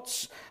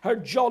Scots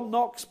heard John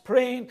Knox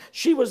praying,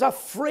 she was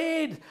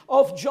afraid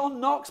of John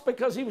Knox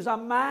because he was a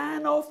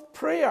man of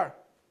prayer.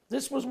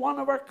 This was one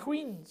of our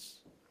queens.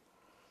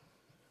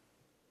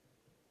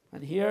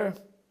 And here,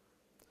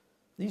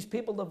 these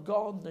people have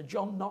gone. The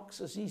John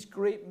Knoxes, these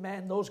great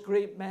men, those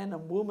great men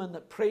and women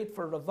that prayed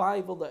for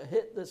revival that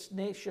hit this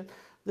nation,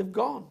 they've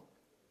gone.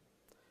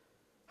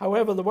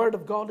 However, the word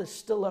of God is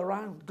still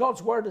around.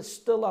 God's word is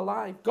still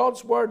alive.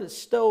 God's word is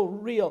still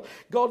real.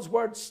 God's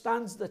word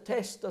stands the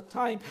test of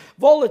time.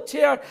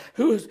 Voltaire,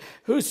 who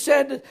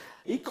said,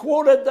 he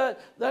quoted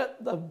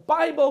that the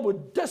Bible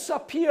would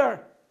disappear,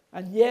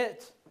 and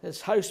yet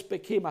his house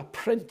became a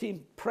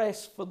printing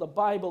press for the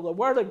Bible. The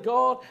word of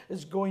God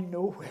is going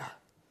nowhere.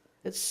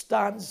 It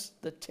stands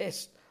the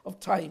test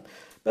of time.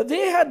 But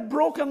they had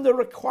broken the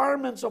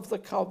requirements of the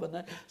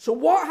covenant. So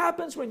what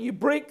happens when you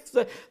break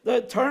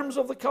the terms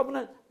of the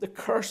covenant? The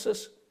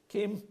curses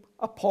came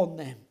upon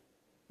them.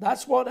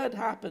 That's what had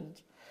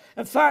happened.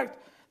 In fact,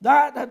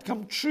 that had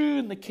come true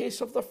in the case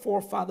of their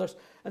forefathers.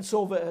 And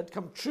so if it had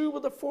come true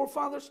with the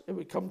forefathers, it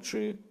would come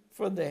true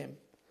for them.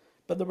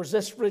 But there was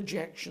this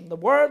rejection. The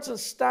words and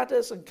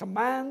status and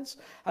commands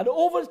had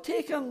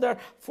overtaken their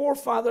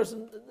forefathers.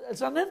 And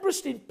it's an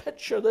interesting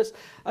picture, this.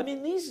 I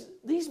mean,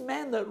 these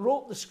men that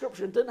wrote the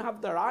scripture didn't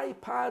have their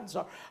iPads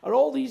or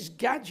all these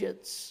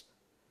gadgets.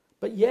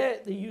 But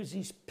yet they use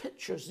these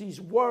pictures,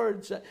 these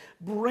words that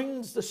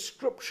brings the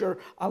scripture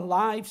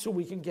alive so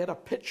we can get a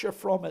picture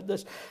from it.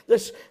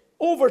 This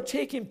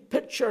overtaking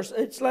pictures,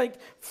 it's like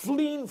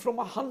fleeing from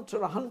a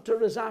hunter. A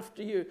hunter is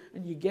after you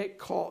and you get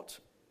caught.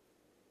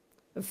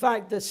 In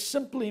fact, this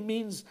simply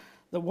means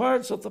the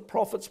words of the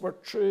prophets were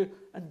true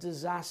and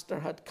disaster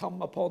had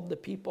come upon the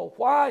people.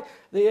 Why?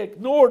 They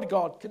ignored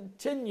God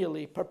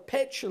continually,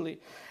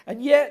 perpetually.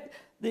 And yet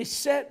they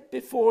set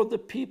before the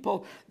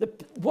people,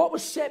 what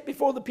was set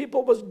before the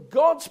people was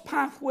God's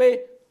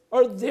pathway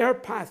or their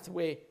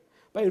pathway.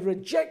 By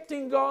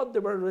rejecting God, they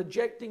were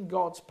rejecting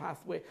God's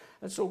pathway.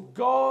 And so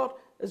God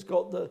has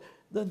got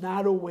the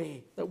narrow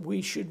way that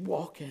we should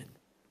walk in.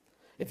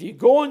 If you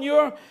go on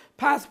your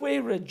pathway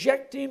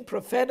rejecting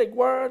prophetic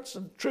words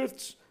and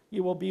truths,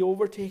 you will be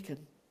overtaken.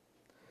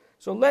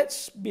 So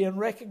let's be in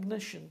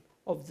recognition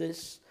of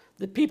this.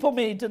 The people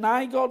may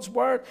deny God's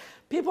word.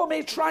 People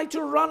may try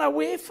to run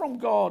away from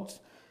God.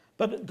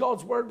 But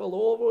God's word will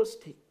always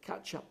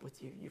catch up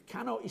with you. You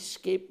cannot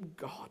escape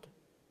God.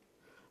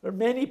 There are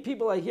many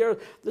people, I hear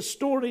the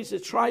stories, they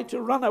try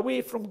to run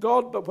away from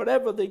God, but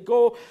wherever they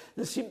go,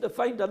 they seem to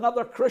find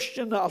another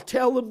Christian that'll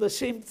tell them the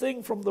same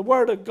thing from the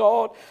Word of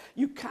God.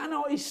 You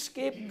cannot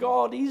escape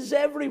God. He's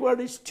everywhere.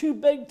 He's too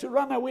big to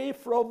run away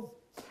from,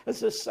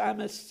 as the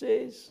psalmist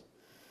says.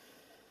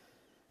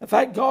 In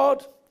fact,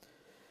 God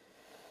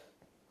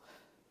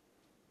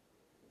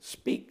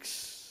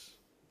speaks.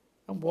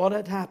 And what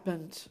had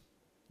happened?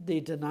 They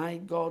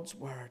denied God's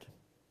word.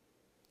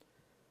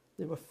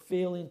 They were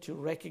failing to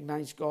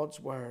recognize God's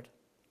word.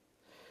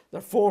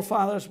 Their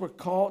forefathers were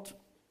caught.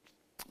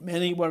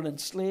 Many were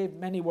enslaved.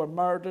 Many were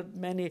murdered.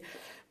 Many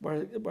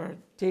were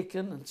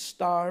taken and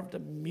starved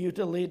and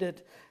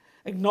mutilated.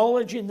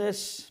 Acknowledging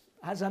this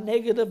has a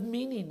negative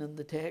meaning in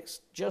the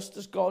text, just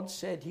as God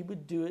said he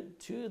would do it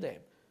to them.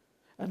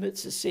 And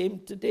it's the same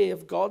today.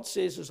 If God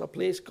says there's a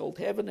place called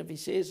heaven, if he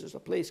says there's a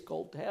place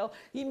called hell,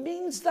 he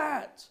means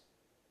that.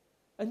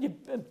 And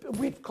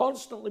we've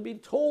constantly been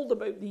told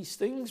about these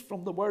things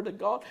from the Word of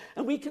God,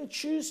 and we can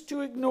choose to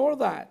ignore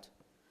that.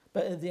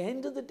 But at the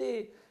end of the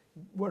day,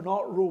 we're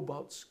not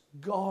robots.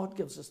 God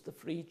gives us the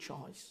free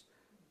choice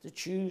to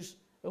choose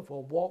if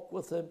we'll walk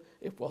with him,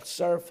 if we'll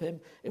serve him,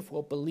 if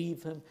we'll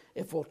believe him,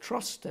 if we'll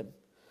trust him.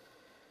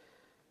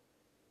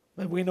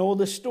 But we know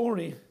the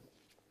story.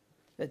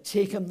 It had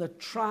taken the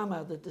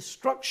trauma, the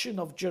destruction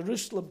of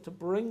Jerusalem to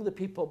bring the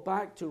people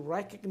back to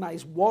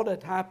recognize what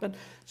had happened.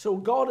 So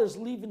God is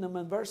leaving them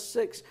in verse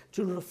 6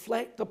 to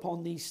reflect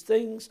upon these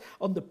things,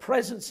 on the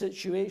present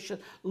situation.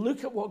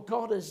 Look at what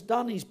God has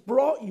done. He's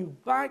brought you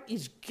back.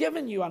 He's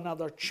given you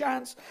another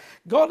chance.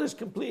 God has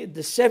completed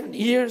the 7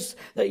 years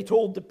that he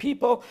told the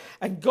people.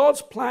 And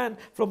God's plan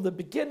from the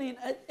beginning,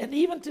 and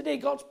even today,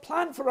 God's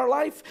plan for our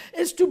life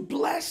is to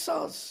bless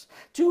us,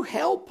 to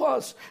help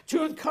us,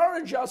 to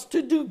encourage us,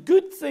 to do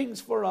good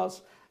things for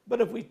us.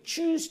 But if we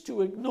choose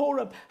to ignore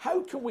him,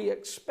 how can we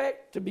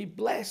expect to be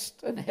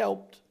blessed and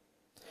helped?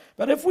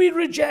 But if we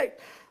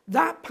reject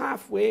that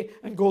pathway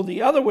and go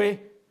the other way,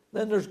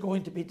 then there's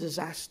going to be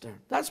disaster.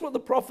 That's what the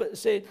prophet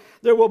said.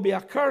 There will be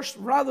a curse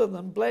rather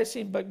than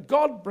blessing, but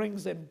God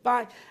brings them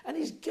back, and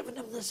he's given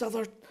them this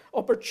other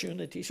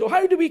opportunity. So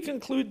how do we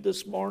conclude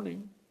this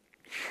morning?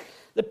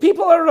 The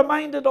people are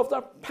reminded of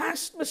their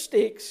past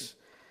mistakes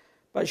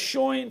by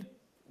showing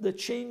the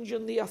change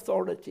in the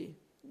authority.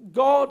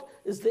 God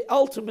is the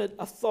ultimate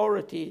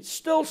authority,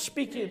 still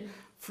speaking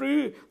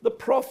through the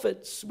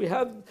prophets. We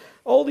have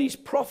all these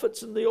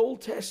prophets in the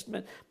Old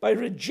Testament. By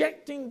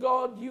rejecting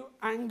God, you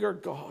anger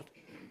God.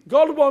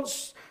 God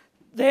wants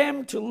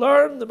them to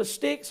learn the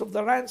mistakes of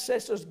their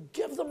ancestors.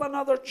 Give them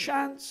another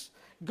chance.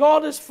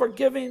 God is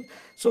forgiving,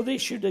 so they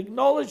should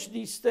acknowledge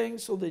these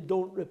things so they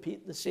don't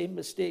repeat the same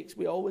mistakes.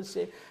 We always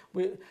say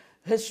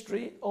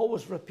history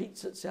always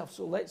repeats itself,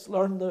 so let's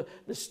learn the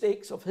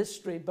mistakes of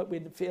history, but we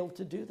fail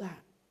to do that.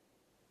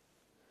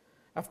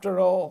 After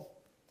all,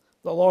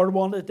 the Lord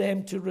wanted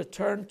them to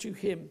return to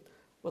him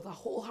with a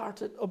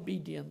wholehearted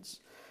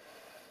obedience.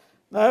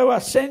 Now, a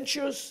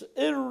sensuous,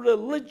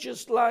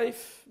 irreligious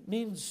life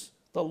means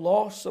the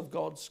loss of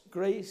God's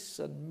grace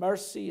and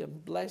mercy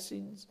and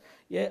blessings.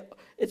 Yet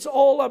it's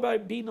all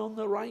about being on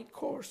the right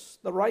course,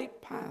 the right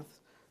path,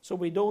 so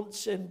we don't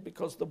sin,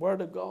 because the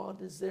Word of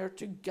God is there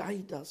to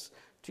guide us,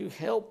 to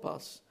help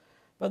us.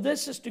 But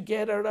this is to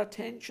get our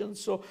attention,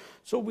 so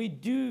we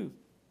do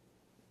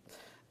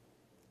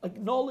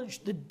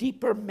acknowledge the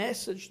deeper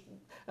message.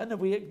 And if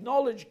we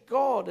acknowledge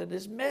God and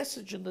his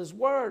message and his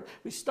word,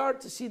 we start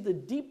to see the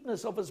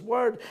deepness of his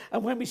word.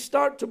 And when we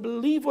start to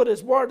believe what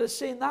his word is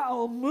saying, that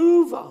will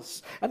move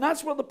us. And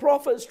that's what the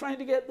prophet is trying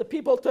to get the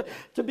people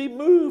to be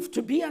moved,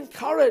 to be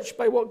encouraged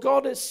by what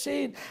God is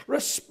saying,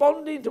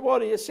 responding to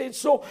what he is saying.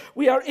 So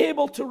we are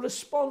able to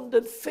respond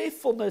in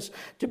faithfulness,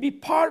 to be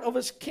part of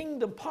his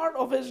kingdom, part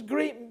of his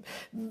great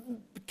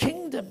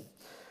kingdom.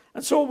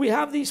 And so we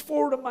have these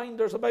 4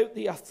 reminders about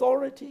the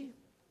authority,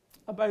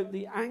 about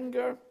the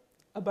anger,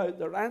 about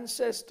their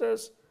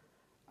ancestors,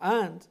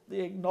 and the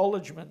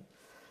acknowledgement.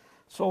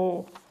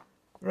 So,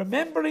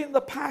 remembering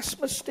the past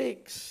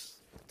mistakes,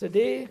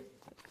 today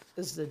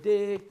is the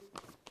day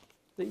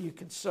that you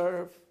can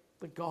serve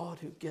the God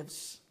who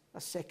gives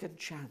a second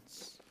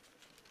chance.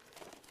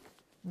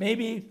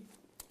 Maybe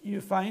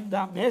you find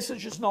that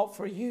message is not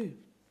for you.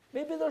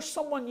 Maybe there's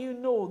someone you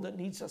know that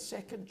needs a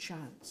second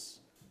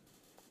chance.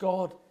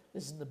 God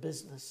is in the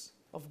business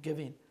of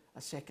giving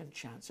a second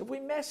chance. If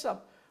we mess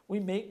up, we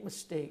make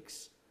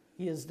mistakes,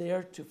 he is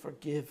there to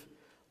forgive.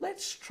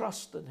 Let's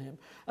trust in him.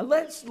 And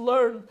let's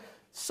learn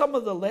some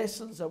of the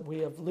lessons that we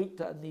have looked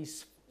at in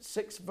these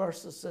 6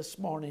 verses this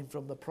morning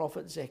from the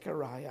prophet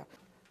Zechariah.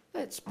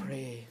 Let's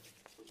pray.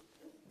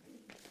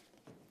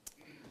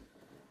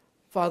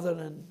 Father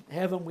in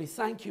heaven, we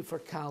thank you for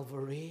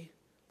Calvary.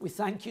 We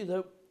thank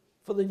you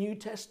for the New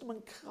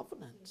Testament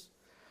covenant.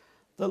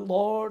 The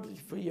Lord,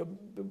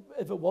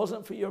 if it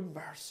wasn't for your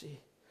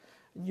mercy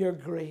and your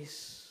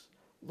grace,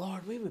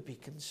 Lord, we would be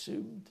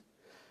consumed.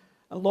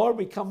 And Lord,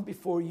 we come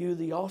before you,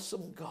 the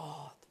awesome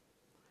God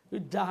who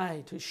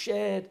died, who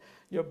shed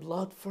your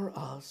blood for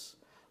us.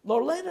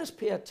 Lord, let us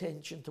pay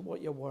attention to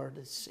what your word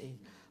is saying.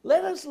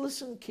 Let us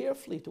listen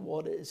carefully to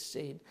what it is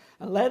saying.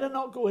 And let it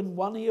not go in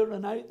one ear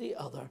and out the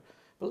other.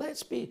 But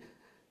let's be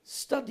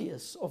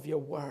studious of your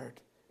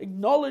word,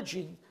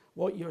 acknowledging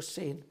what you're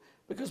saying.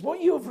 Because what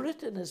you have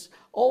written is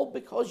all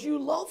because you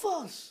love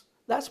us.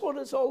 That's what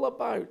it's all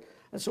about.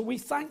 And so we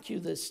thank you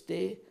this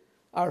day.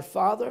 Our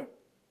Father,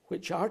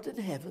 which art in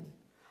heaven,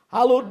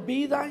 hallowed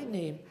be thy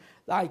name.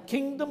 Thy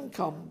kingdom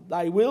come,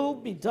 thy will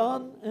be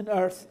done in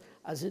earth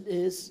as it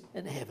is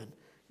in heaven.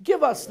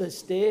 Give us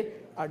this day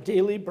our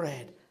daily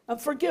bread,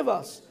 and forgive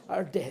us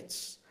our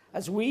debts,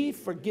 as we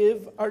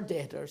forgive our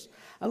debtors.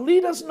 And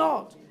lead us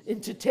not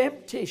into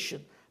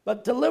temptation,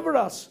 but deliver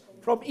us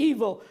from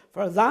evil.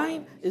 For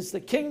thine is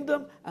the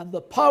kingdom and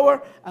the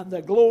power and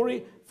the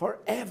glory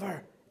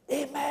forever.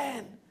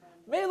 Amen.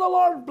 May the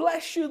Lord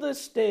bless you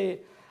this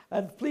day.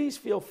 And please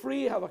feel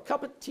free, have a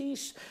cup of tea,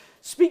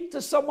 speak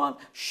to someone,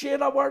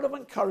 share a word of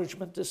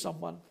encouragement to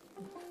someone.